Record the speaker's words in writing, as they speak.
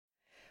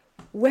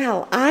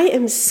Well, I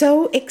am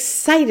so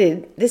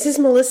excited. This is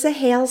Melissa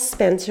Hale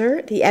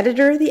Spencer, the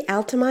editor of the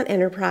Altamont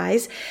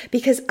Enterprise,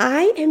 because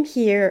I am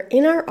here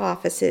in our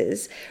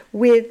offices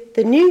with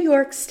the New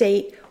York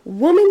State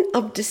Woman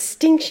of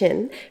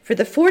Distinction for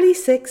the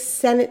 46th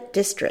Senate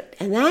District,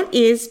 and that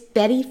is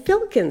Betty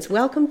Filkins.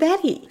 Welcome,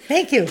 Betty.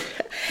 Thank you.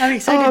 I'm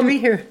excited to be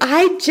here.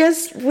 I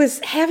just was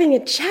having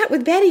a chat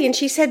with Betty, and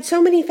she said so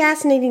many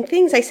fascinating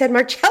things. I said,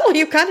 Marcello,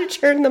 you've got to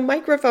turn the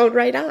microphone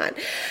right on.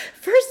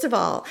 First of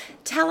all,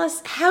 tell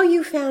us how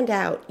you found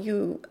out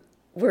you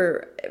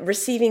were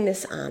receiving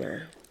this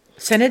honor.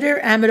 Senator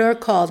Amador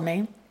called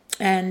me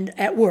and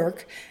at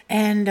work,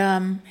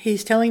 and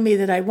he's telling me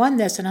that I won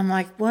this, and I'm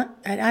like, what?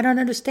 I don't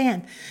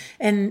understand.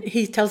 And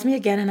he tells me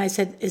again, and I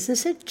said, is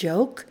this a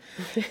joke?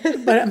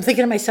 But I'm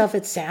thinking to myself,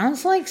 it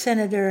sounds like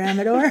Senator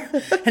Amador.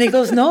 And he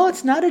goes, no,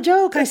 it's not a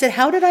joke. I said,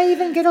 how did I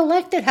even get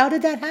elected? How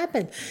did that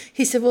happen?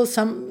 He said, well,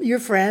 your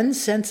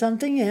friends sent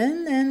something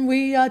in, and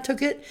we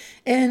took it,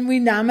 and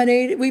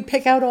we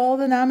pick out all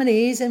the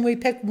nominees, and we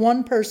pick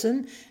one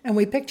person, and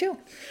we picked you.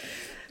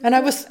 And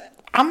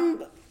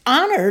I'm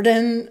honored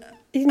and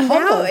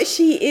now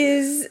she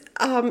is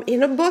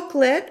in a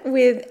booklet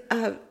with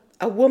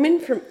a woman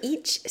from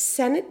each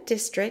Senate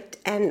district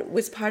and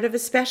was part of a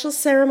special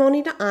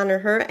ceremony to honor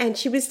her. And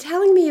she was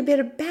telling me a bit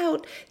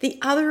about the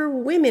other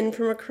women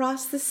from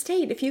across the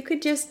state. If you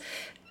could just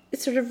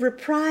sort of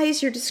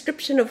reprise your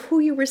description of who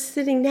you were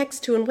sitting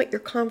next to and what your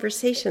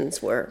conversations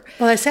were.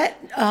 Well, I sat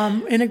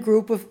in a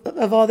group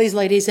of all these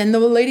ladies, and the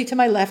lady to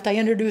my left, I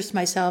introduced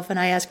myself, and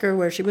I asked her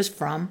where she was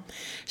from.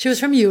 She was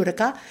from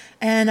Utica,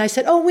 and I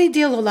said, we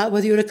deal a lot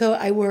with Utica.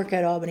 I work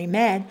at Albany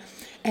Med,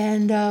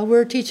 and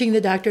we're teaching the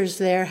doctors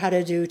there how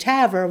to do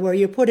TAVR, where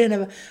you put in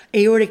an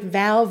aortic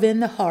valve in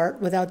the heart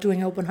without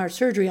doing open heart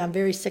surgery on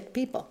very sick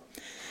people.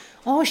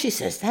 Oh, she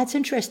says, that's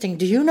interesting.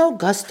 Do you know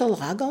Gus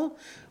Delago?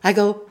 I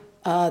go,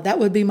 that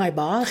would be my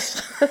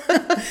boss.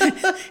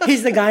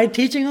 He's the guy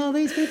teaching all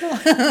these people.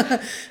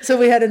 So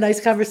we had a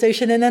nice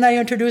conversation, and then I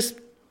introduced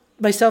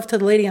myself to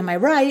the lady on my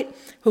right,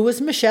 who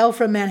was Michelle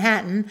from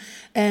Manhattan,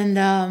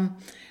 and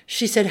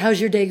she said,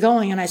 how's your day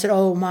going? And I said,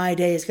 my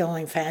day is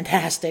going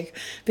fantastic,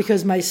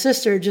 because my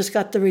sister just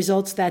got the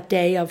results that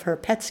day of her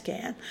PET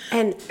scan.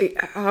 And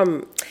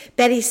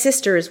Betty's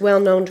sister is well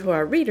known to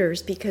our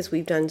readers because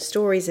we've done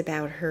stories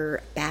about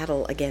her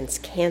battle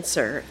against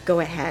cancer. Go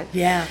ahead.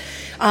 Yeah.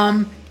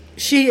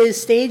 She is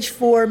stage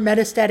 4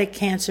 metastatic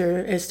cancer.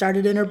 It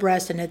started in her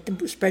breast and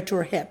it spread to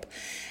her hip.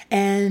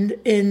 And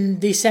in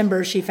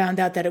December, she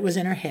found out that it was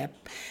in her hip.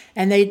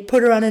 And they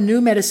put her on a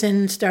new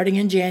medicine starting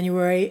in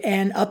January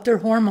and upped her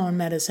hormone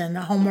medicine,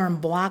 a hormone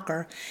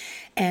blocker.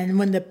 And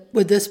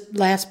with this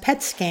last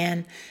PET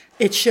scan,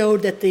 it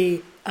showed that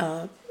the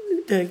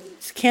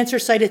cancer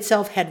site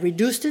itself had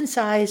reduced in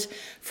size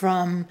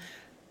from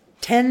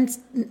 10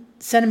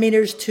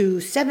 centimeters to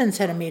 7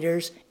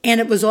 centimeters, and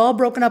it was all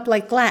broken up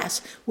like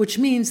glass, which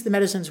means the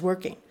medicine's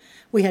working.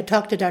 We had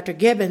talked to Dr.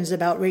 Gibbons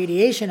about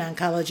radiation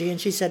oncology,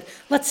 and she said,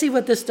 let's see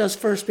what this does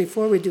first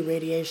before we do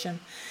radiation.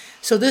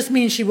 So this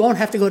means she won't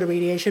have to go to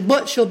radiation,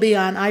 but she'll be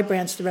on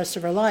Ibrance the rest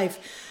of her life,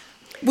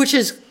 which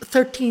is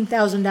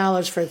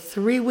 $13,000 for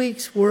 3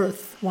 weeks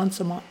worth once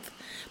a month.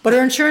 But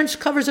her insurance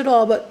covers it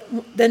all, but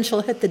then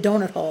she'll hit the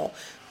donut hole.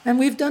 And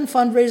we've done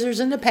fundraisers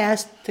in the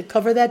past to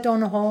cover that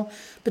donut hole.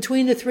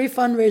 Between the 3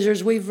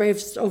 fundraisers, we've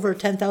raised over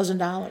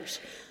 $10,000.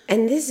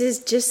 And this is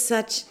just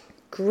such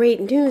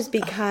great news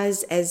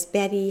because, as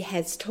Betty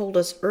has told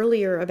us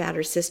earlier about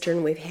her sister,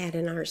 and we've had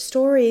in our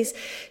stories,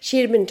 she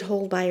had been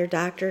told by her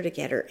doctor to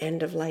get her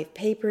end-of-life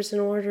papers in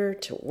order,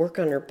 to work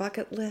on her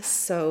bucket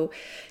list. So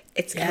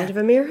it's kind of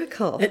a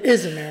miracle. It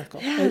is a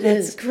miracle. Yeah,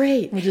 that's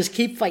great. We'll just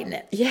keep fighting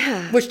it.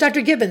 Yeah. Which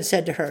Dr. Gibbons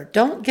said to her,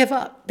 don't give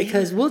up,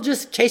 because we'll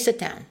just chase it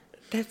down.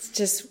 That's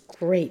just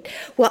great.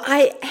 Well,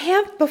 I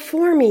have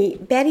before me,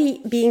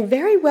 Betty, being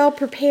very well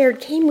prepared,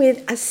 came with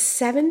a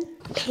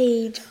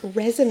 7-page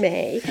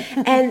resume.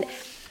 And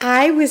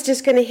I was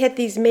just going to hit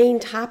these main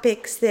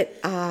topics that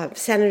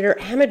Senator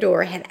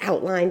Amador had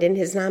outlined in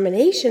his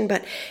nomination,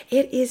 but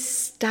it is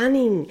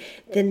stunning.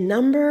 The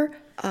number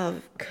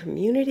of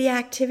community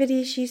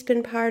activities she's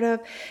been part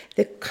of,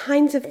 the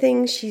kinds of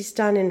things she's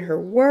done in her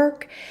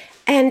work.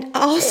 And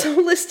also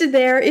listed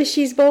there is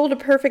she's bowled a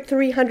perfect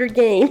 300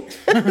 games.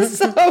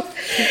 So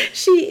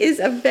she is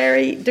a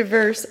very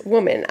diverse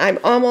woman. I'm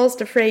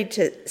almost afraid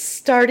to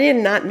start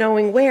in not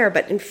knowing where,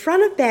 but in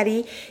front of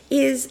Betty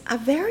is a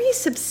very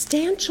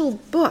substantial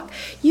book.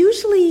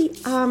 Usually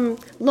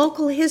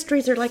local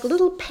histories are like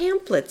little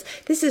pamphlets.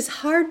 This is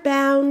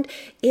hardbound.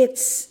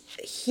 It's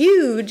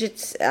huge.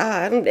 It's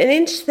an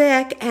inch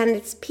thick, and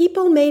it's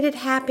People Made It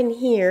Happen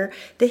Here,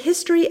 the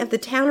history of the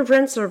town of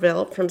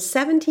Rensselaerville from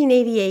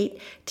 1788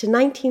 to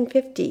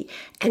 1950.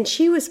 And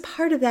she was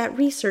part of that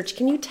research.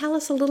 Can you tell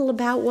us a little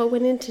about what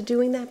went into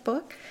doing that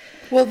book?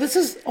 Well, this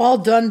is all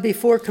done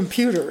before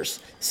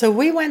computers. So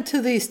we went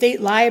to the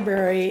state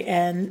library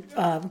and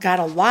got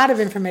a lot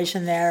of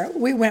information there.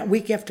 We went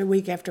week after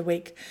week after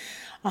week.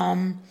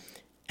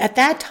 at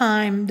that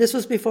time, this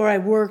was before I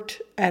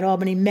worked at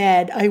Albany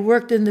Med, I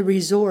worked in the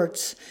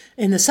resorts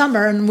in the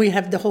summer, and we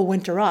have the whole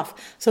winter off.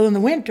 So in the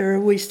winter,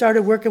 we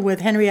started working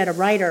with Henrietta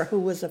Ryder, who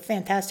was a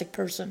fantastic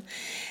person.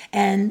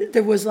 And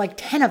there was like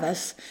 10 of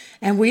us,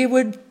 and we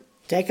would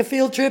take a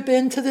field trip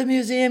into the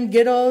museum,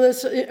 get all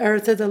this, or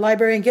to the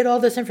library, and get all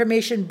this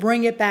information,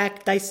 bring it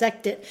back,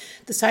 dissect it,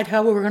 decide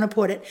how we were going to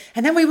put it.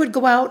 And then we would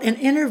go out and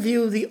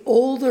interview the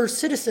older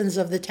citizens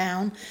of the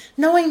town,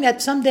 knowing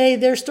that someday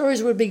their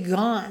stories would be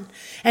gone.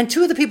 And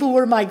two of the people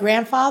were my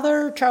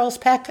grandfather, Charles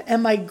Peck,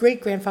 and my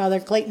great-grandfather,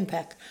 Clayton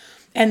Peck.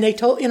 And they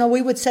told,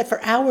 we would sit for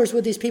hours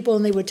with these people,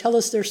 and they would tell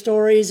us their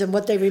stories and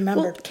what they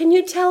remembered. Well, can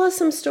you tell us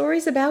some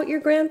stories about your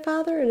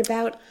grandfather and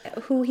about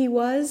who he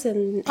was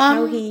and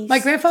how he... My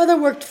grandfather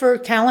worked for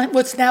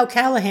what's now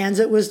Callahan's.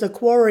 It was the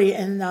quarry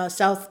in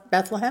South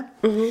Bethlehem.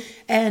 Mm-hmm.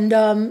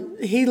 And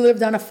he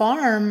lived on a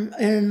farm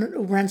in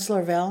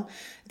Rensselaerville.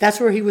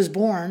 That's where he was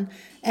born.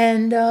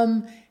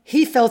 And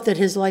he felt that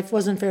his life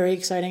wasn't very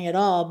exciting at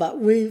all, but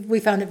we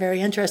found it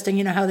very interesting.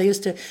 You know how they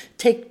used to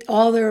take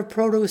all their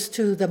produce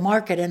to the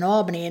market in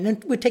Albany, and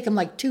it would take them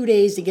like 2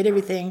 days to get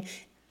everything,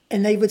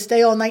 and they would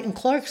stay all night in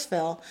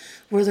Clarksville,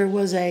 where there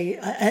was an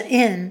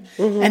inn,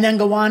 mm-hmm. and then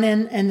go on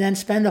in and then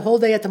spend the whole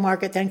day at the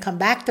market, then come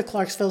back to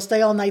Clarksville,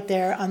 stay all night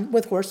there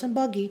with horse and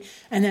buggy,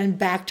 and then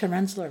back to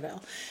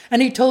Rensselaerville.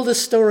 And he told us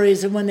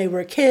stories of when they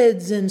were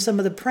kids and some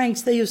of the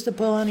pranks they used to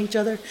pull on each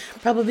other,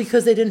 probably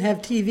because they didn't have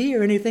TV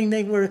or anything.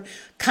 They were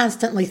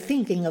constantly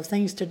thinking of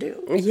things to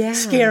do,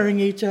 scaring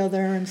each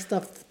other and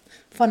stuff,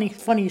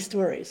 funny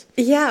stories.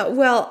 Yeah,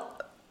 well,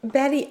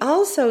 Betty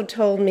also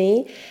told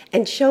me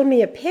and showed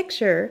me a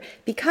picture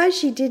because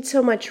she did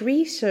so much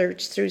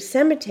research through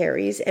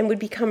cemeteries and would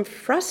become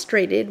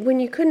frustrated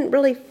when you couldn't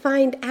really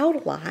find out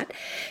a lot.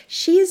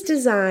 She has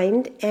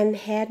designed and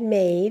had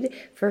made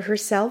for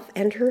herself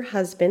and her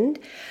husband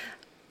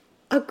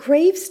a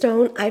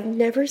gravestone. I've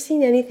never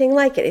seen anything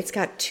like it. It's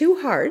got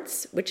 2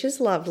 hearts, which is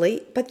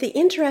lovely, but the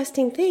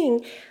interesting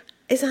thing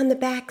is on the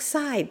back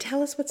side.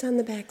 Tell us what's on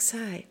the back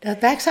side. The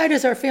back side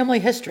is our family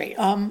history,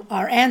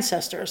 our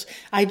ancestors.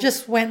 I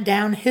just went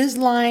down his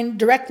line,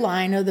 direct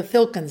line of the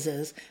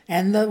Filkinses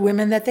and the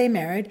women that they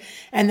married.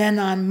 And then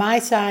on my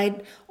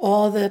side,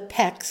 all the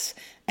Pecks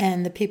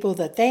and the people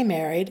that they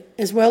married,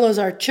 as well as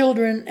our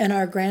children and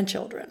our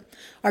grandchildren.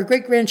 Our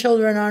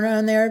great-grandchildren aren't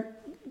on there,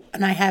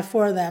 and I have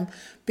 4 of them,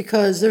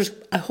 because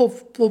I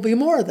hope there'll be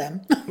more of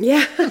them.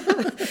 Yeah.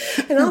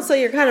 And also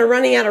you're kind of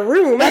running out of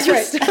room. That's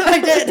right. I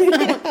did.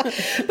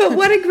 Yeah. But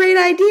what a great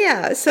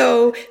idea.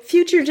 So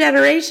future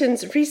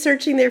generations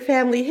researching their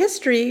family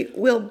history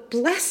will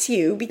bless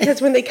you,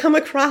 because when they come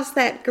across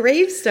that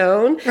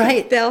gravestone,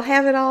 right, they'll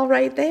have it all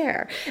right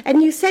there.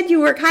 And you said you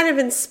were kind of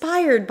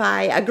inspired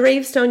by a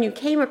gravestone you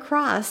came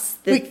across.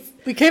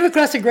 We came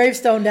across a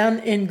gravestone down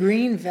in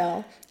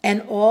Greenville,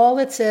 and all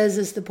it says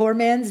is the poor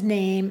man's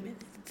name,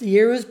 the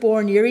year he was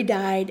born, year he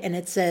died, and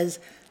it says,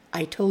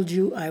 "I told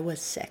you I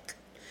was sick."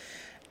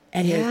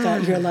 And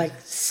you're like,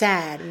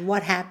 sad.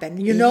 What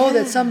happened? You know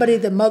that somebody,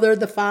 the mother,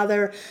 the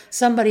father,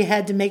 somebody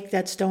had to make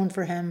that stone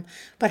for him.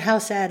 But how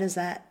sad is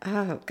that?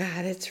 Oh,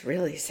 God, it's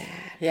really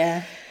sad.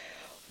 Yeah.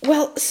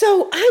 Well,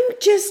 so I'm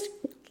just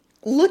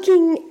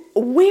looking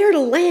where to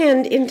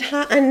land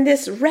on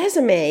this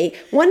resume.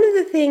 One of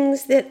the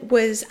things that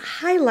was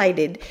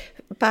highlighted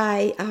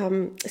by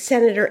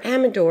Senator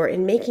Amador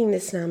in making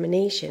this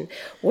nomination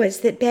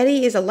was that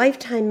Betty is a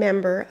lifetime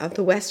member of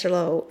the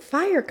Westerlo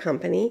Fire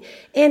Company,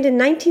 and in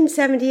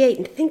 1978,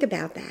 and think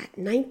about that,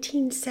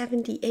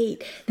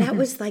 1978, that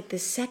was like the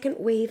second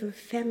wave of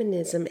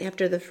feminism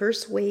after the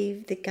first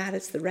wave that got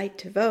us the right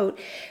to vote.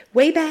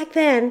 Way back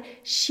then,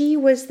 she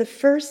was the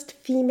first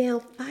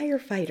female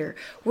firefighter.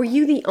 Were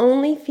you the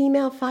only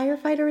female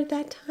firefighter at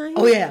that time?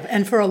 Oh, yeah,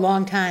 and for a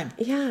long time.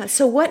 Yeah,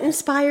 so what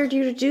inspired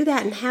you to do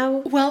that, and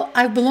how? Well,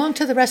 I belonged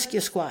to the rescue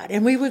squad,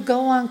 and we would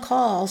go on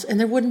calls, and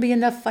there wouldn't be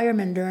enough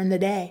firemen during the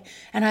day.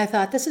 And I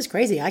thought, this is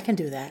crazy, I can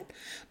do that.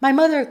 My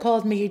mother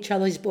called me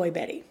Charlie's Boy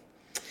Betty,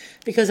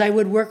 because I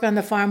would work on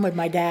the farm with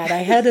my dad. I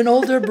had an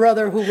older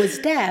brother who was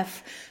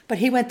deaf, but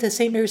he went to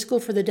St. Mary's School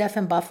for the Deaf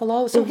in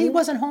Buffalo, so he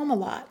wasn't home a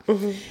lot.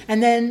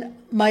 And then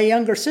my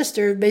younger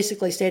sister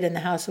basically stayed in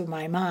the house with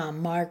my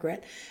mom,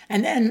 Margaret.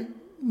 And then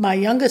my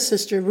youngest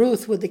sister,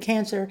 Ruth, with the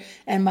cancer,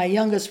 and my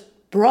youngest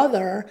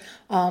brother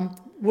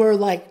were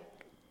like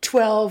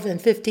 12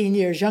 and 15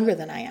 years younger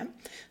than I am.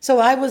 So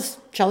I was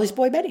Charlie's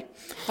Boy Betty.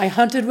 I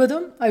hunted with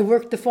them. I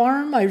worked the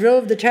farm. I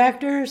drove the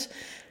tractors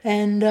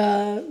and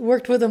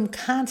worked with them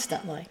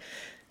constantly.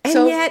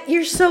 And yet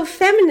you're so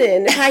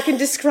feminine, if I can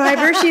describe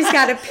her. She's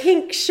got a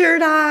pink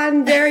shirt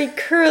on, very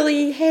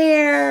curly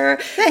hair.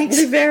 Thanks.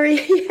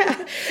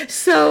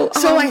 So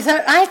I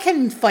thought, I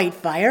can fight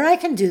fire. I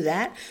can do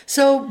that.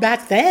 So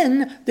back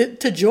then,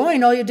 to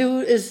join, all you had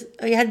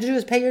to do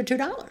is pay your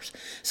 $2.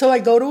 So I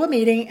go to a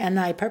meeting, and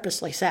I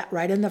purposely sat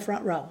right in the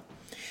front row.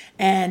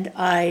 And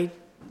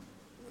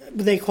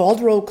they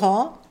called roll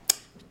call.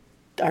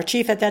 Our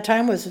chief at that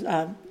time was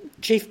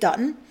Chief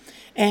Dutton.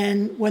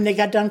 And when they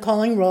got done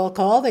calling roll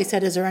call, they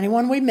said, "Is there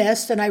anyone we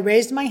missed?" And I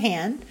raised my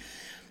hand.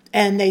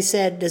 And they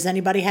said, does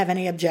anybody have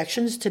any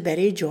objections to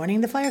Betty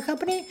joining the fire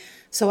company?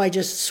 So I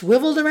just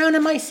swiveled around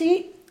in my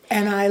seat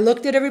and I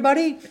looked at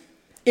everybody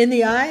in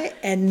the eye,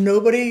 and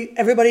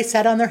everybody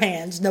sat on their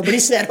hands. Nobody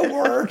said a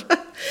word.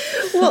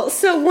 Well,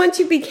 so once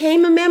you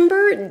became a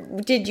member,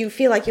 did you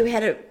feel like you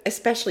had to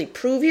especially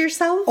prove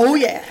yourself? Oh,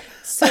 yeah.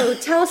 So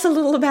tell us a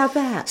little about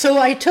that. So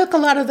I took a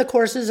lot of the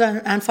courses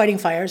on fighting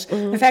fires.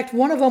 In fact,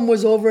 one of them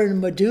was over in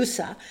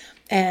Medusa,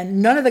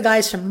 and none of the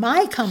guys from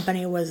my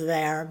company was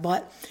there,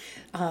 but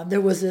there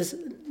was this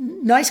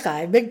nice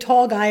guy, big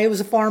tall guy. He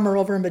was a farmer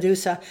over in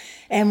Medusa.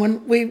 And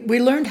when we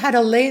learned how to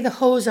lay the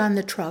hose on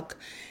the truck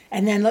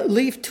and then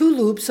leave 2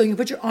 loops so you can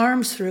put your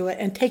arms through it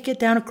and take it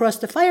down across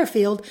the fire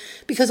field,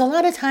 because a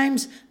lot of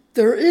times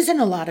there isn't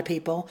a lot of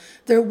people.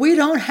 We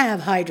don't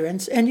have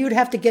hydrants, and you'd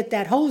have to get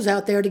that hose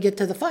out there to get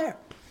to the fire.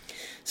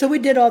 So we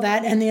did all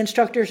that, and the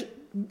instructor,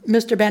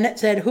 Mr. Bennett,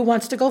 said, who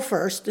wants to go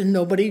first? And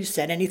nobody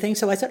said anything,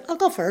 so I said, I'll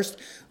go first.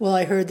 Well,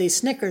 I heard these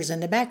snickers in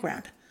the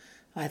background.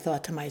 I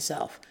thought to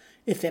myself,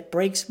 if it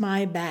breaks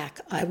my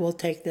back, I will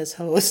take this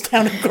hose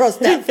down across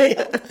that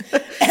field.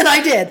 And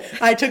I did.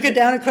 I took it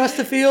down across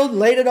the field,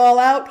 laid it all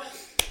out,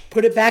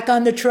 put it back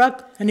on the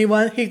truck, and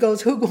he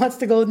goes, who wants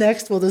to go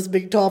next? Well, this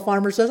big, tall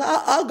farmer says,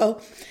 I'll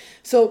go.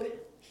 So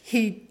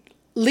he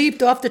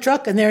leaped off the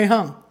truck, and there he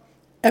hung.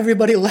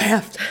 Everybody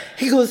laughed.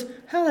 He goes,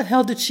 how the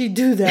hell did she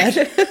do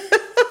that?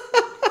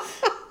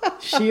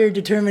 Sheer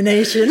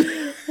determination.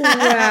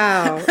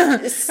 Wow.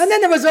 And then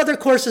there was other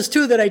courses,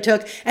 too, that I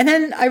took. And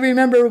then I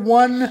remember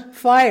one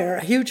fire,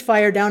 a huge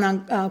fire down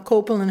on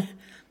Copeland,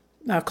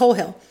 Coal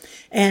Hill.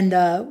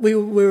 And we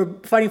were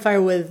fighting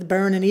fire with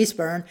Burn and East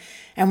Burn.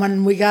 And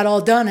when we got all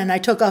done and I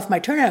took off my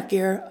turnout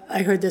gear,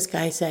 I heard this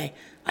guy say,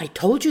 I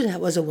told you that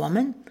was a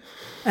woman.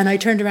 And I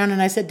turned around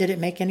and I said, did it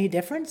make any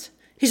difference?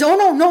 He said,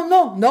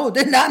 oh, no,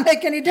 did not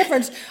make any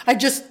difference. I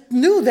just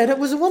knew that it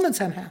was a woman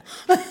somehow.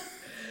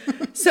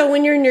 So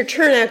when you're in your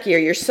turnout gear,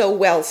 you're so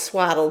well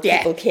swaddled, Yeah.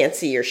 people can't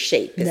see your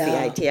shape is the No,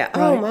 idea. right.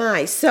 Oh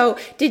my. So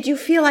did you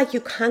feel like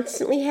you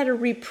constantly had to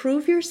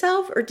reprove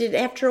yourself, or did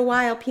after a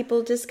while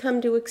people just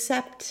come to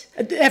accept?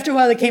 After a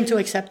while, they came to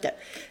accept it.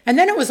 And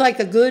then it was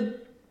like a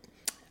good,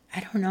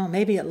 I don't know,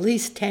 maybe at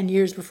least 10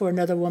 years before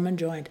another woman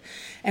joined.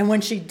 And when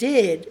she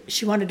did,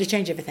 she wanted to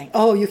change everything.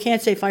 Oh, you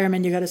can't say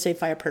fireman, you got to say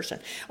fireperson.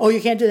 Oh, you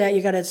can't do that,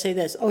 you got to say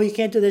this. Oh, you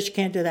can't do this, you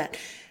can't do that.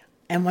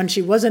 And when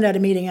she wasn't at a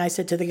meeting, I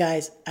said to the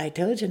guys, I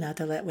told you not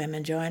to let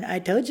women join. I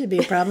told you it'd be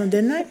a problem,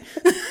 didn't I?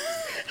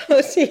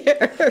 Oh,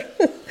 dear.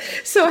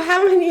 So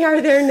how many are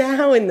there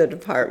now in the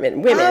department?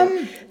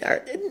 Women?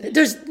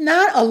 There's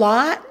not a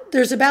lot.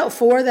 There's about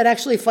 4 that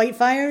actually fight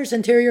fires,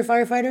 interior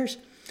firefighters.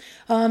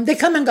 They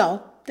come and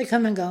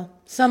go.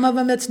 Some of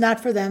them, it's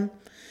not for them.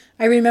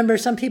 I remember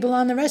some people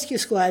on the rescue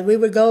squad. We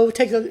would go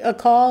take a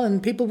call,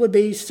 and people would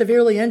be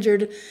severely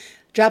injured,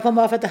 drop them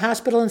off at the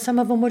hospital, and some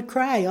of them would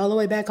cry all the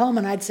way back home,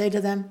 and I'd say to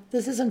them,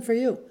 this isn't for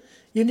you.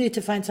 You need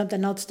to find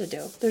something else to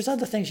do. There's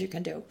other things you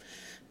can do.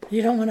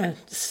 You don't want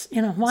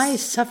to, why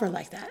suffer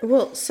like that?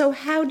 Well, so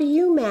how do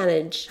you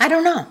manage I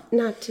don't know.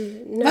 not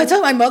to? No. That's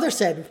what my mother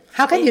said.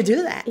 How can you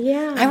do that?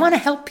 Yeah. I want to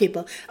help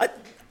people.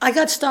 I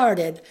got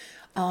started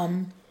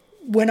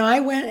when I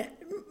went,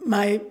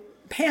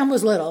 Pam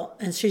was little,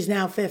 and she's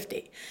now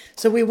 50.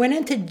 So we went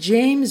into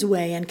James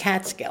Way in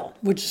Catskill,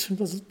 which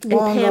was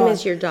long And Pam gone.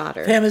 is your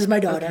daughter? Pam is my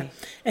daughter, Okay.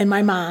 and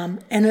my mom.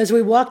 And as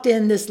we walked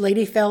in, this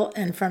lady fell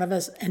in front of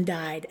us and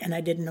died, and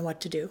I didn't know what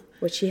to do.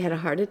 What, she had a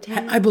heart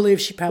attack? I believe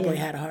she probably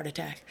had a heart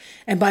attack.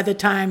 And by the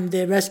time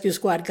the rescue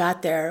squad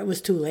got there, it was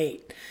too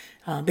late.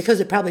 Because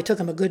it probably took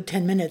them a good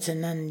 10 minutes,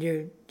 and then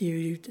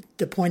you're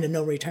the point of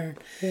no return.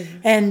 Mm-hmm.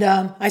 And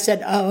I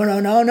said, oh,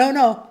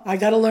 no. I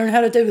got to learn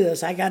how to do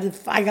this. I got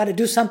to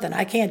do something.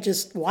 I can't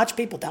just watch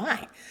people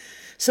die.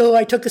 So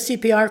I took a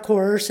CPR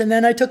course, and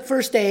then I took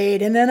first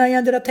aid, and then I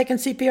ended up taking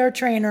CPR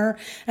trainer,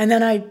 and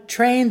then I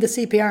trained the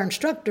CPR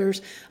instructors.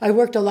 I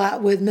worked a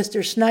lot with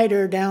Mr.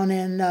 Snyder down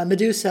in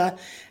Medusa,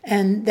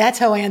 and that's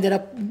how I ended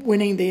up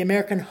winning the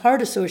American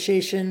Heart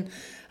Association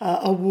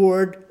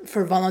award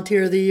for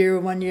Volunteer of the Year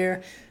one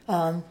year,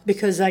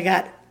 because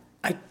I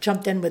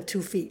jumped in with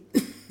 2 feet.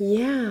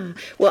 Yeah.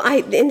 Well,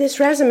 in this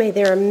resume,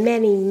 there are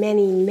many,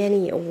 many,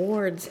 many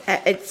awards.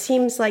 It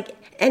seems like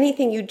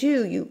anything you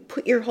do, you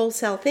put your whole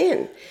self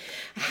in.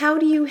 How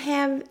do you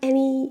have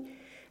any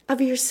of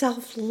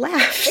yourself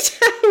left?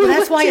 Well,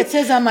 that's why it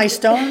says on my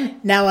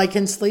stone, now I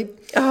can sleep.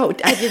 Oh,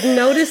 I didn't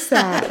notice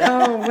that.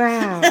 Oh,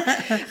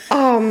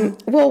 wow.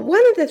 Well,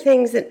 one of the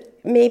things that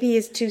maybe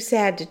is too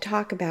sad to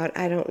talk about,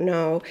 I don't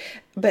know,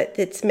 but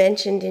that's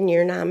mentioned in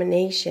your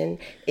nomination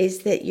is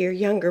that your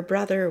younger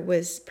brother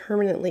was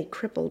permanently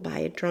crippled by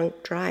a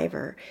drunk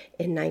driver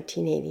in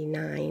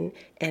 1989.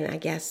 And I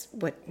guess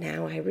what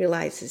now I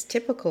realize is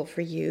typical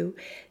for you,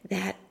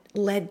 that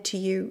led to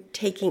you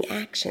taking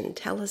action.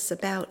 Tell us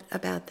about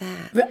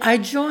that. I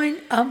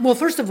joined, well,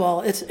 first of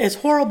all, it's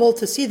horrible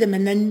to see them,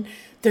 and then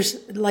there's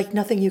like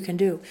nothing you can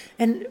do.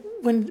 And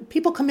when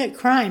people commit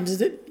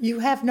crimes, you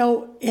have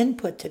no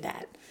input to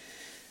that.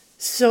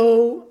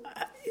 So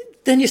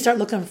then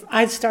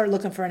I'd start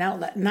looking for an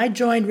outlet. And I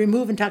joined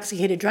Remove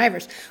Intoxicated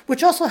Drivers,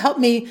 which also helped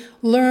me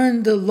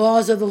learn the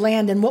laws of the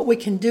land and what we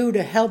can do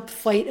to help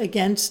fight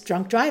against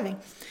drunk driving.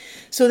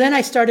 So then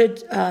I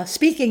started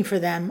speaking for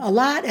them a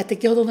lot at the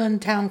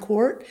Guilderland Town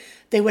Court.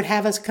 They would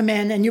have us come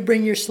in and you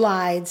bring your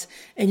slides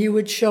and you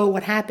would show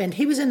what happened.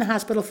 He was in the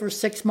hospital for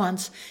 6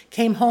 months,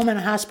 came home in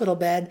a hospital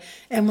bed.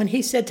 And when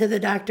he said to the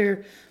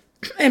doctor,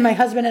 and my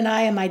husband and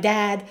I and my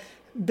dad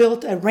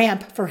built a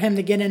ramp for him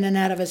to get in and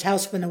out of his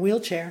house in a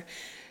wheelchair.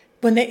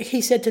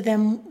 He said to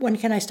them, "When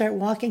can I start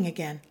walking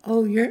again?"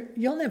 "Oh,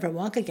 you'll never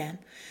walk again."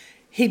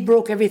 He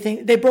broke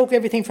everything. They broke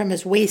everything from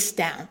his waist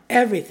down,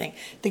 everything.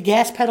 The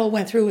gas pedal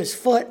went through his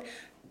foot.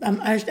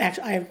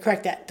 I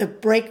correct that. The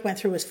brake went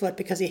through his foot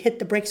because he hit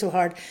the brake so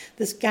hard.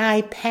 This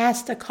guy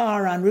passed a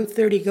car on Route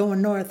 30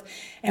 going north,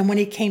 and when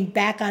he came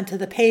back onto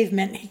the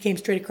pavement, he came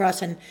straight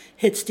across and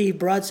hit Steve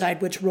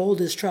broadside, which rolled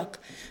his truck.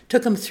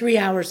 Took him 3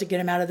 hours to get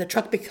him out of the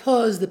truck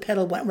because the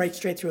pedal went right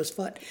straight through his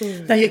foot.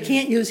 Now, you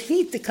can't use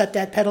heat to cut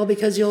that pedal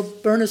because you'll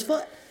burn his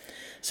foot.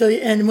 So,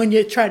 and when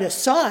you try to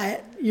saw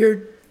it,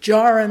 you're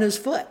jarring his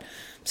foot.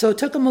 So it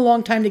took him a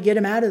long time to get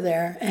him out of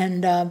there,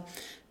 and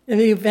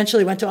he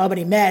eventually went to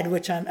Albany Med,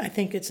 which I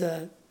think it's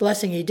a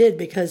blessing he did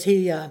because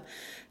he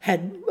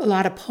had a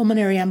lot of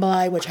pulmonary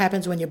emboli, which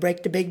happens when you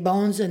break the big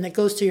bones, and it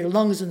goes to your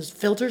lungs and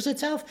filters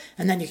itself,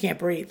 and then you can't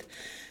breathe.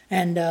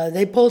 And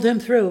they pulled him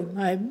through.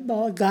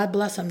 God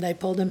bless him, they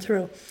pulled him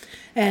through.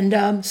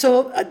 And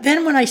so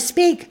then when I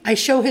speak, I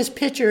show his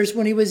pictures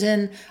when he was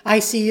in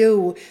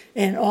ICU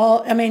and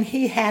all. I mean,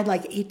 he had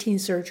like 18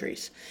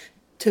 surgeries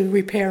to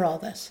repair all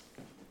this.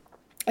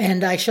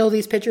 And I show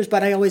these pictures,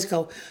 but I always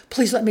go,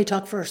 please let me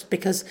talk first,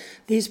 because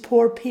these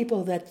poor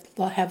people that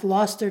have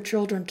lost their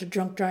children to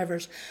drunk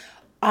drivers,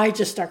 I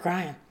just start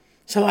crying.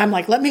 So I'm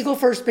like, let me go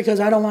first because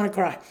I don't want to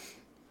cry.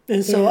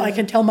 And so I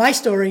can tell my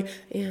story,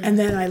 and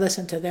then I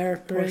listen to their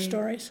poor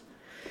stories.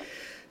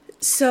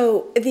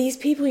 So these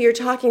people you're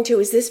talking to,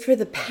 is this for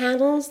the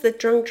panels that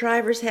drunk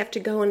drivers have to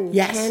go and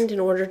attend in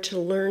order to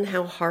learn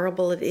how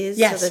horrible it is?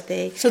 Yes.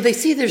 So they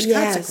see there's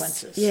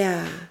consequences.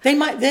 Yeah. They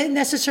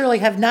necessarily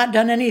have not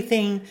done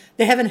anything.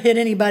 They haven't hit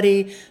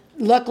anybody.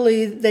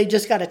 Luckily, they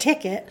just got a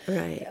ticket.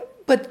 Right.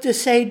 But to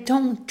say,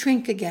 don't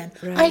drink again.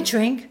 Right. I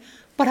drink,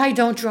 but I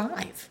don't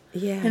drive.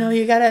 Yeah. You know,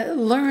 you got to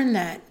learn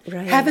that.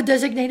 Right. Have a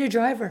designated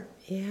driver.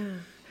 Yeah.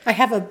 I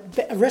have a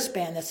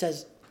wristband that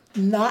says,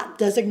 not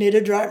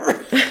designated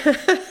driver.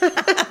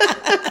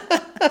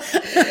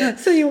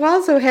 So you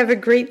also have a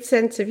great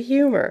sense of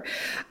humor.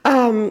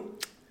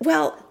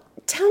 Well,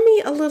 tell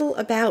me a little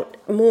about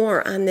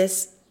more on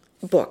this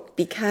book,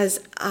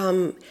 because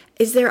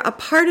is there a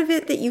part of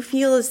it that you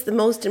feel is the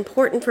most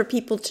important for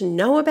people to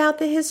know about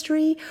the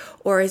history,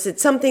 or is it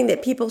something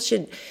that people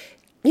should,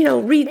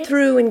 read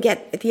through and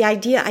get the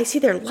idea? I see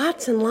there are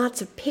lots and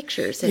lots of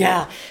pictures in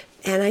it.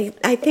 And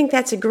I think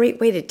that's a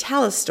great way to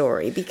tell a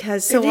story,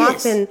 because so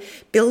often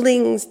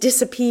buildings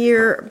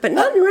disappear, but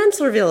not in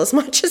Rensselaerville as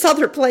much as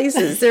other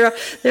places. There are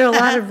a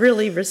lot of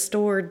really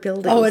restored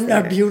buildings. Oh, and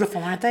they're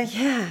beautiful, aren't they?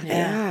 Yeah,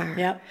 they are.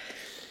 Yep.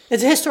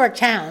 It's a historic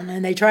town,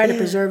 and they try to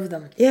preserve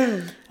them. Yeah.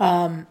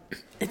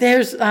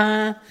 There's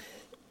a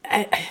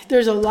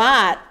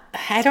lot.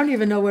 I don't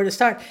even know where to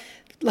start.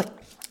 Look.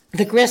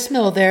 The grist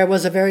mill there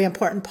was a very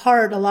important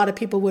part. A lot of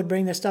people would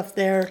bring their stuff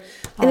there.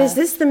 And is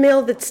this the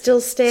mill that's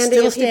still standing?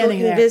 Still standing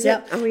there. Visit?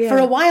 Yep. Oh, yeah. For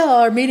a while,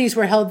 our meetings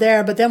were held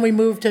there, but then we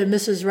moved to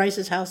Mrs.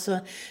 Rice's house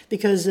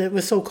because it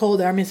was so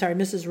cold there.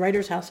 Mrs.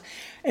 Ryder's house,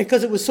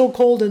 because it was so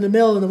cold in the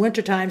mill in the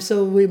wintertime.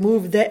 So we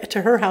moved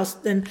to her house,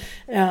 and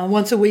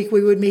once a week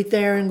we would meet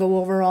there and go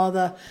over all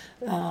the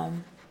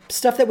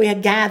stuff that we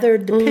had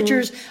gathered, the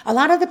pictures. A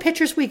lot of the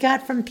pictures we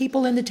got from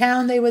people in the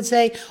town, they would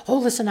say, oh,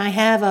 listen, I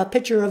have a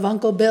picture of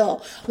Uncle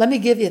Bill. Let me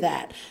give you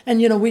that. And,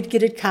 we'd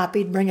get it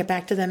copied, bring it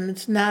back to them.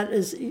 It's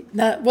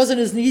wasn't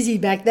as easy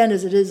back then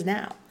as it is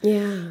now.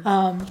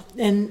 Yeah.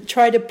 And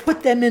try to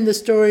put them in the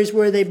stories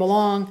where they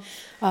belong.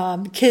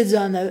 Kids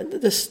on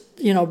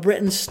the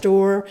Britain's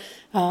store.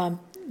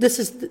 This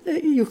is,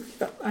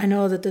 I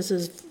know that this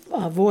is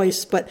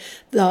voice, but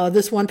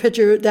this one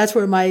picture, that's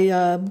where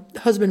my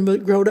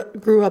husband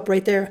grew up,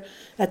 right there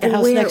at the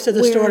house next to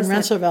the store in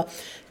Rensselaerville.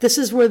 This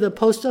is where the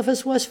post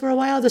office was for a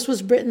while. This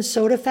was Britain's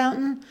soda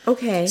fountain.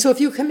 Okay. So if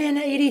you come in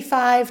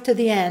 85 to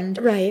the end,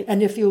 right,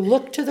 and if you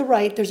look to the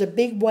right, there's a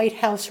big white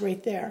house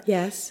right there.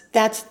 Yes.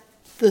 That's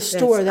the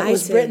store that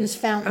was Britain's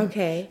fountain.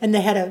 Okay. And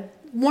they had a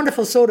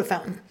wonderful soda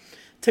fountain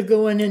to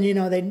go in,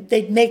 and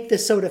they'd make the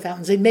soda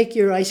fountains. They'd make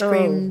your ice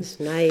creams.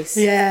 Oh, nice.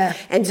 Yeah.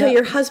 And so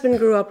your husband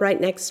grew up right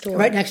next door.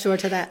 Right next door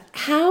to that.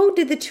 How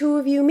did the two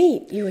of you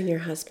meet, you and your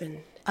husband?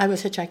 I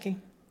was hitchhiking.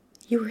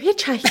 You were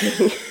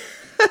hitchhiking.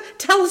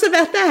 Tell us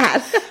about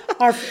that.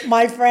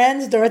 My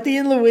friends, Dorothy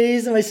and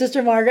Louise, and my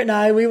sister Margaret and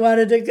I, we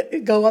wanted to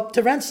go up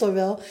to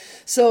Rensselaerville.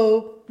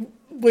 So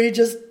we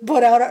just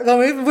put out,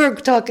 we're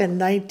talking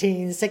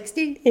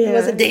 1960. Yeah. It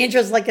wasn't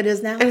dangerous like it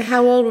is now. And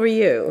how old were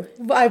you?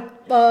 I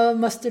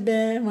must have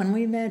been, when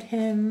we met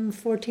him,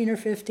 14 or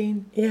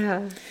 15.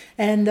 Yeah.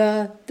 And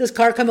this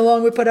car come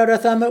along, we put out our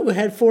thumb, it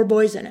had 4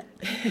 boys in it,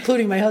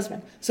 including my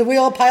husband. So we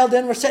all piled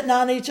in, we're sitting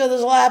on each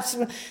other's laps.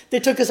 They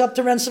took us up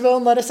to Rensselaerville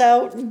and let us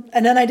out.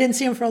 And then I didn't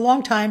see him for a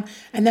long time.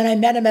 And then I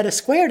met him at a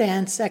square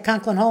dance at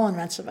Conklin Hall in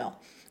Rensselaerville,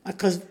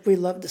 because we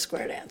loved the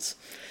square dance.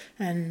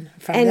 And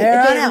from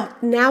there on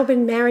out. Now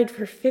been married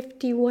for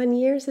 51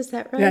 years, is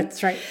that right?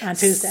 That's right, on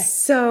Tuesday.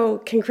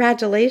 So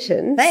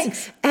congratulations.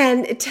 Thanks.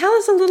 And tell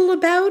us a little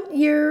about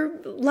your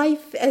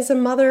life as a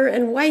mother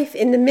and wife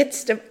in the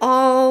midst of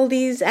all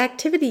these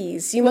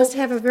activities. You must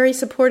have a very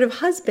supportive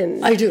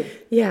husband. I do.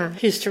 Yeah.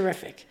 He's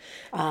terrific.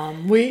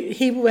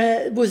 He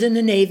was in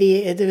the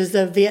Navy. It was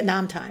the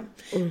Vietnam time.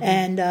 Mm-hmm.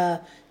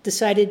 And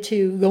decided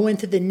to go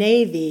into the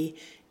Navy.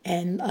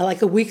 And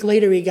like a week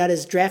later, he got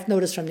his draft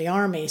notice from the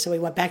Army. So he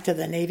went back to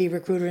the Navy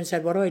recruiter and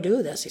said, "What do I do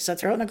with this?" He said,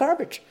 "Throw it in the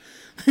garbage."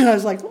 And I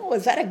was like, "Oh,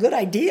 is that a good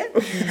idea?"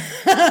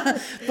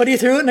 But he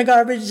threw it in the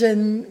garbage,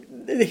 and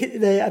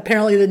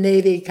apparently the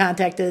Navy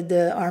contacted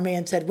the Army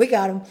and said, "We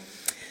got him."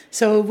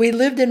 So we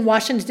lived in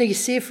Washington,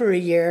 D.C. for a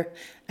year.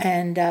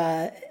 And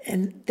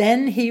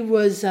then he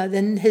was,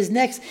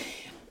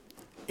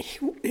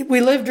 we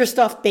lived just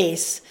off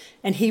base.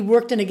 And he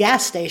worked in a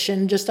gas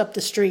station just up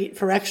the street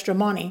for extra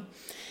money.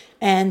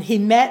 And he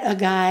met a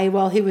guy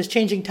while he was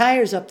changing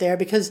tires up there,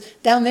 because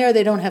down there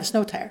they don't have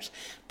snow tires,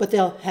 but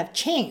they'll have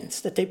chains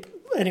that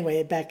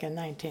anyway, back in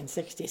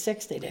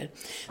 1966 they did.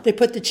 They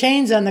put the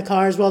chains on the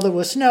cars while there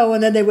was snow,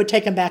 and then they would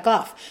take them back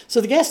off.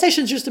 So the gas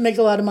stations used to make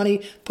a lot of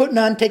money putting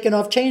on, taking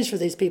off chains for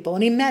these people.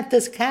 And he met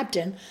this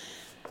captain,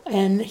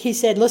 and he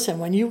said, "Listen,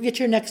 when you get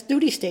your next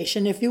duty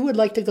station, if you would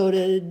like to go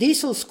to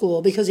diesel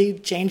school," because he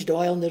changed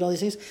oil and did all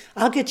these things,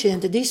 "I'll get you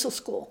into diesel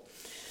school."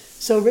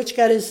 So Rich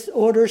got his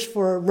orders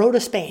for Rota,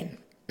 Spain.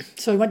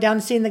 So he went down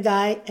and seen the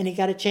guy, and he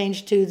got it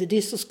changed to the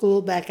diesel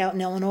school back out in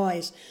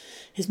Illinois.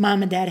 His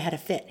mom and dad had a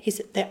fit. He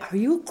said, "Are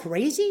you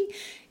crazy?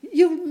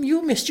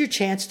 You missed your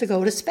chance to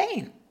go to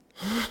Spain."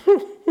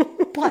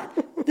 But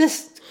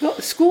this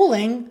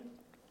schooling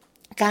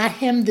got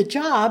him the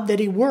job that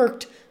he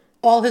worked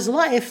all his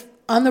life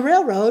on the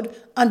railroad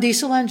on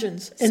diesel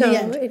engines in the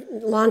end. So it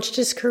launched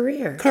his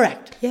career.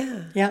 Correct.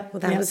 Yeah. Yeah.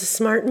 Well, that was a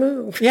smart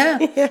move. Yeah.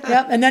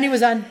 Yeah. And then he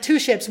was on 2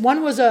 ships.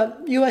 One was a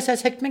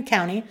USS Hickman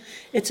County.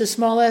 It's a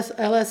small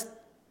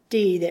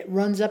LSD that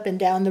runs up and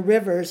down the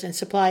rivers and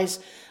supplies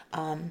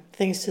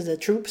things to the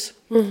troops.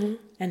 Mm-hmm.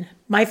 And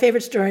my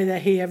favorite story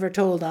that he ever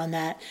told on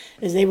that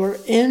is they were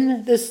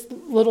in this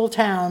little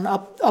town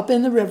up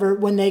in the river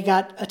when they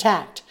got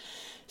attacked.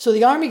 So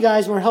the Army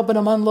guys were helping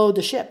them unload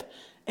the ship.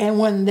 And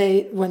when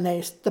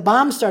the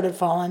bombs started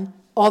falling,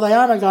 all the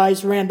Army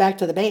guys ran back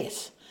to the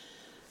base.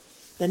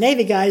 The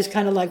Navy guys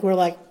kind of were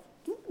like,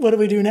 "What do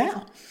we do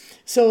now?"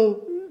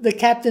 So the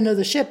captain of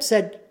the ship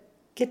said,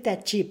 "Get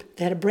that Jeep."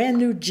 They had a brand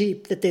new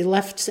Jeep that they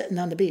left sitting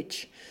on the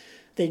beach.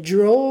 They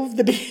drove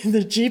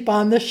the Jeep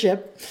on the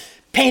ship,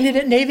 painted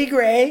it navy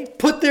gray,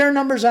 put their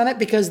numbers on it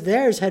because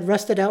theirs had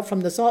rusted out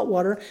from the salt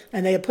water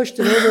and they had pushed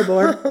it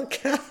overboard. Oh,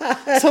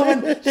 God. So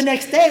the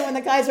next day when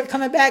the guys are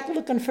coming back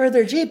looking for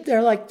their Jeep,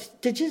 they're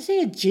like, "Did you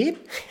see a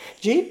Jeep?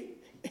 Jeep?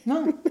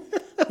 No.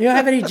 You don't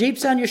have any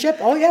Jeeps on your ship?"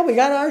 "Oh, yeah, we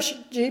got our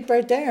Jeep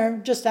right there,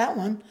 just that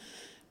one."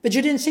 "But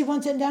you didn't see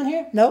one sitting down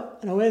here?" "Nope."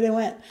 And away they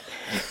went.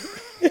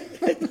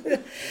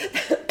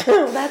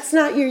 That's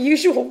not your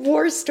usual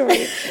war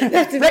story.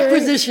 That's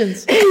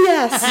requisitions.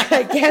 Yes,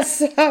 I guess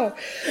so.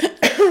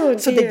 Oh,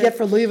 that's what they get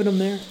for leaving them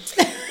there.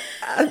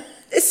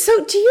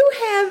 So do you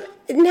have,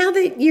 now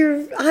that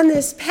you're on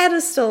this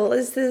pedestal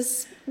as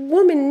this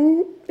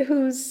woman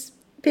who's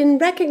been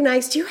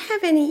recognized, do you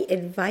have any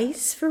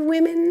advice for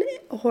women,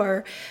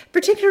 or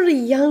particularly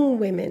young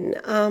women,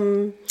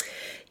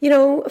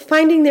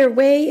 finding their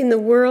way in the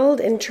world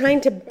and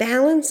trying to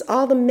balance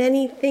all the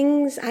many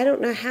things? I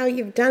don't know how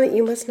you've done it.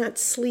 You must not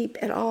sleep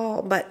at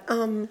all. But,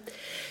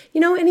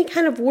 any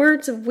kind of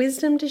words of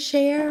wisdom to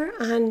share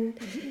on?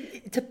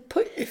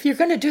 If you're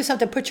going to do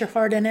something, put your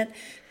heart in it,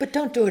 but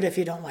don't do it if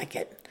you don't like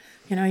it.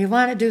 You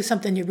want to do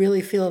something you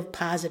really feel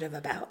positive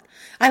about.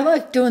 I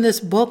like doing this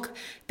book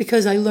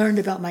because I learned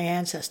about my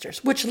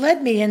ancestors, which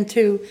led me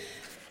into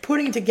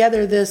putting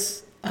together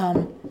this.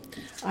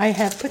 I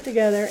have put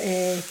together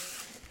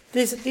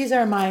this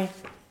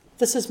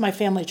is my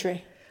family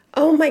tree.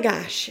 Oh my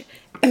gosh.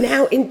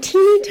 Now in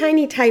teeny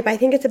tiny type, I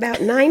think it's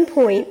about 9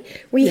 point,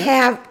 we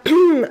have,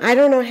 I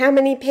don't know how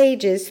many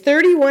pages,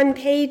 31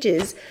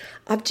 pages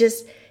of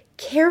just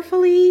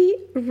carefully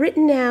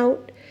written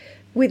out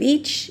with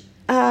each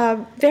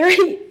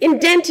very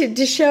indented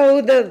to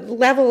show the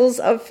levels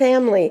of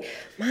family.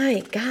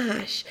 My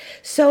gosh.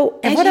 So,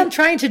 and what I'm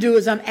trying to do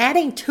is I'm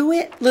adding to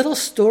it little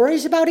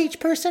stories about each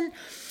person.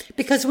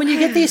 Because when you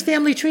get these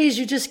family trees,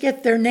 you just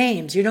get their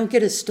names. You don't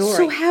get a story.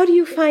 So how do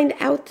you find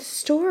out the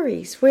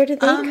stories? Where do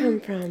they come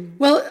from?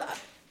 Well,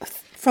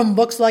 from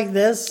books like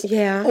this,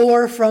 Yeah.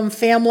 or from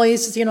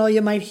families,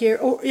 you might hear,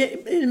 or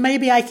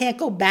maybe I can't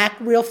go back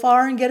real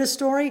far and get a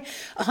story.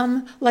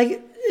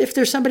 Like if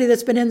there's somebody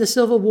that's been in the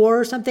Civil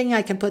War or something,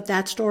 I can put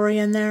that story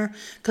in there.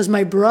 Because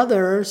my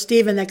brother,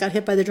 Stephen, that got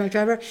hit by the drunk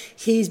driver,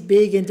 he's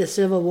big into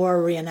Civil War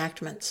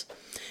reenactments.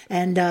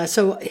 And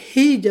so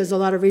he does a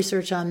lot of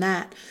research on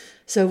that.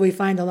 So we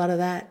find a lot of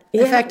that.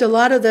 Yeah. In fact, a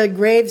lot of the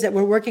graves that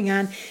we're working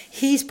on,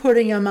 he's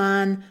putting them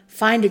on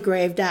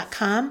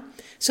findagrave.com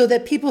so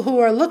that people who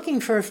are looking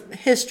for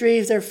history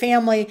of their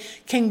family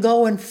can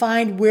go and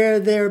find where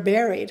they're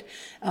buried.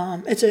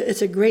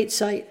 It's a great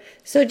site.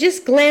 So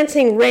just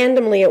glancing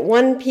randomly at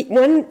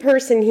one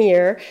person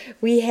here,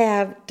 we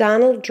have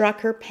Donald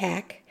Drucker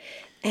Peck,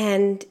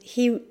 and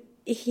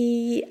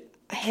he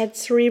had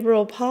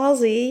cerebral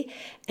palsy,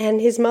 and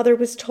his mother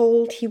was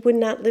told he would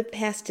not live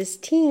past his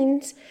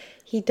teens.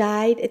 He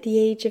died at the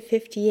age of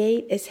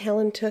 58 as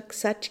Helen took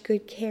such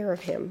good care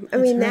of him. I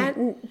mean, right.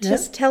 that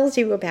just tells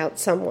you about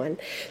someone.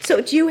 So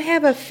do you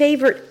have a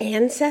favorite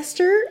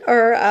ancestor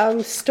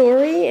or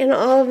story in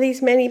all of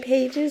these many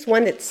pages?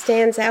 One that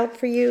stands out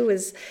for you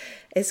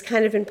as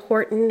kind of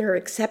important or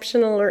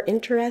exceptional or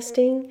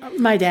interesting?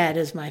 My dad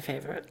is my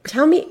favorite.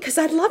 Tell me, because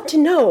I'd love to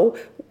know,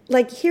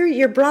 like here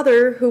your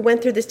brother who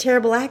went through this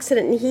terrible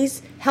accident and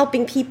he's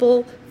helping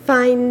people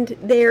find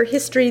their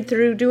history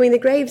through doing the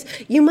graves.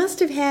 You must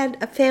have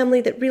had a family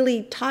that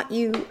really taught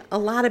you a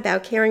lot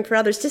about caring for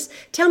others. Just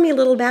tell me a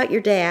little about your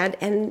dad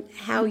and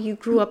how you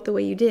grew up the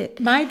way you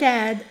did. My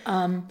dad,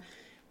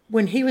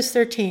 when he was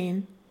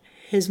 13,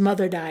 his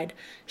mother died.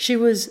 He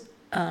was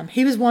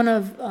one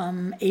of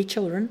 8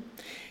 children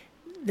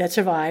that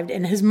survived,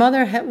 and his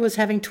mother was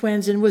having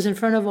twins and was in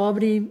front of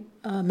Albany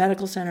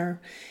Medical Center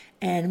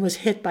and was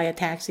hit by a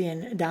taxi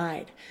and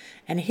died.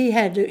 And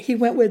he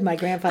went with my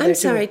grandfather. I'm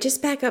sorry,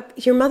 just back up.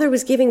 Your mother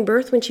was giving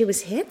birth when she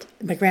was hit?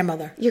 My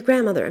grandmother. Your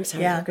grandmother, I'm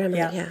sorry. Yeah, Your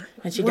grandmother, yeah.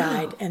 And she Wow.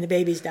 died, and the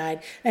babies died.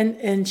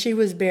 And she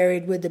was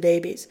buried with the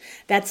babies.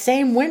 That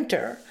same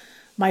winter,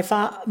 my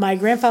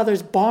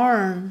grandfather's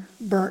barn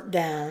burnt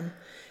down,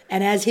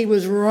 and as he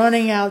was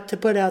running out to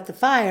put out the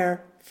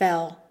fire,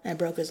 fell and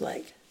broke his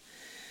leg.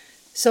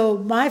 So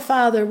my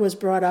father was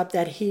brought up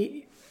that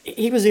he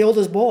was the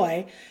oldest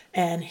boy,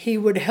 and he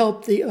would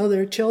help the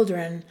other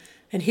children,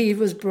 and he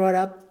was brought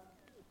up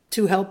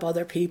to help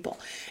other people.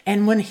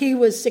 And when he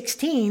was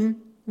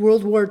 16,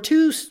 World War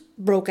II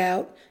broke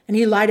out, and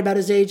he lied about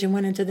his age and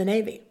went into the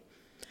Navy.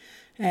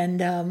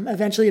 And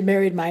eventually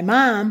married my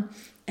mom,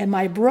 and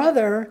my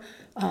brother,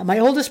 my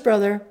oldest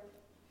brother,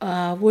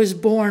 was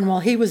born while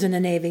he was in the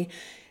Navy.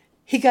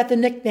 He got the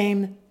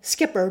nickname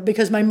Skipper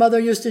because my mother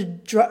used to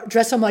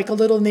dress him like a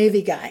little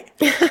Navy guy,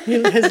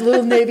 his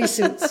little Navy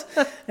suits.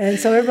 And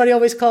so everybody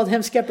always called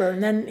him Skipper.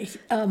 And then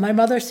my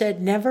mother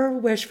said, never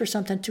wish for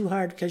something too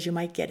hard because you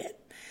might get it.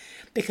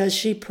 Because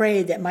she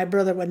prayed that my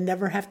brother would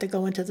never have to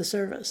go into the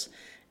service.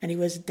 And he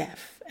was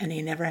deaf, and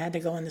he never had to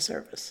go in the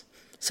service.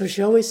 So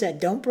she always said,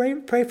 don't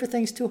pray for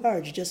things too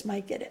hard. You just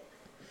might get it.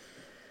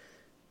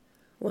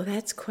 Well,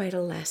 that's quite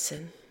a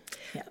lesson.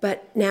 Yeah.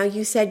 But now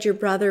you said your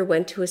brother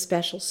went to a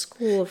special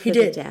school for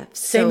the deaf.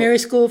 St.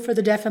 Mary's School for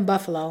the Deaf in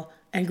Buffalo,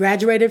 and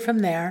graduated from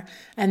there,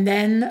 and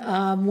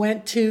then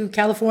went to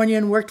California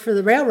and worked for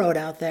the railroad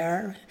out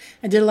there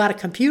and did a lot of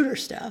computer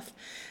stuff.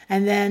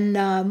 And then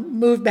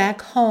moved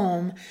back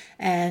home,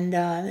 and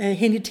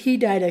he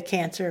died of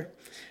cancer.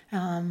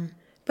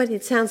 But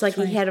it sounds like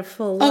he had a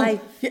full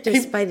life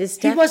despite his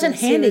deafness. He wasn't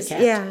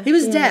handicapped. He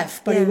was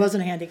deaf, but he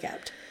wasn't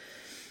handicapped.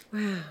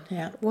 Wow.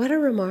 Yeah. What a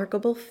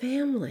remarkable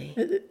family.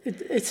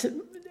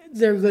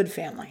 They're a good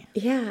family.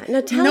 Yeah.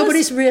 Now tell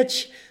Nobody's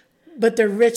rich, but they're rich